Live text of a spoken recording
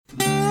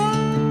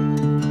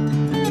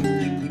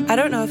I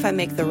don't know if I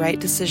make the right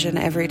decision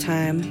every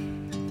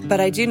time,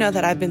 but I do know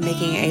that I've been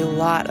making a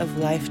lot of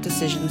life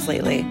decisions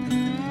lately.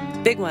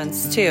 Big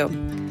ones, too.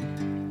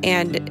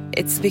 And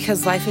it's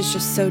because life is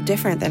just so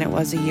different than it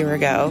was a year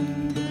ago.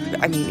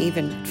 I mean,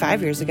 even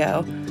 5 years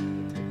ago.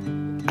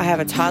 I have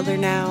a toddler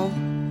now.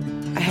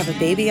 I have a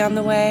baby on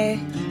the way.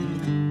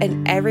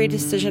 And every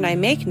decision I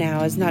make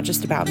now is not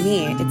just about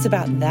me, it's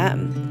about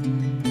them.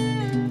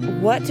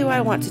 What do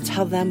I want to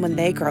tell them when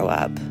they grow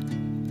up?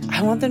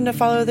 I want them to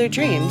follow their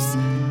dreams.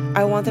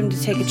 I want them to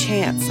take a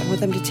chance. I want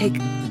them to take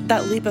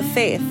that leap of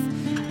faith.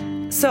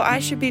 So I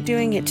should be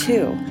doing it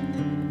too.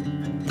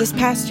 This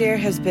past year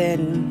has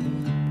been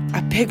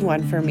a big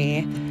one for me,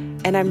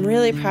 and I'm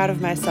really proud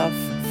of myself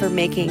for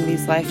making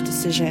these life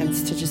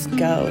decisions to just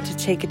go, to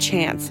take a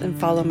chance and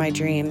follow my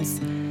dreams.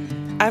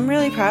 I'm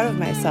really proud of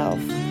myself,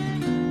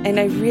 and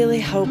I really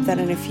hope that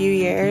in a few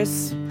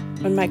years,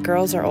 when my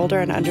girls are older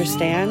and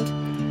understand,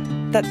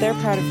 that they're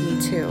proud of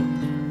me too.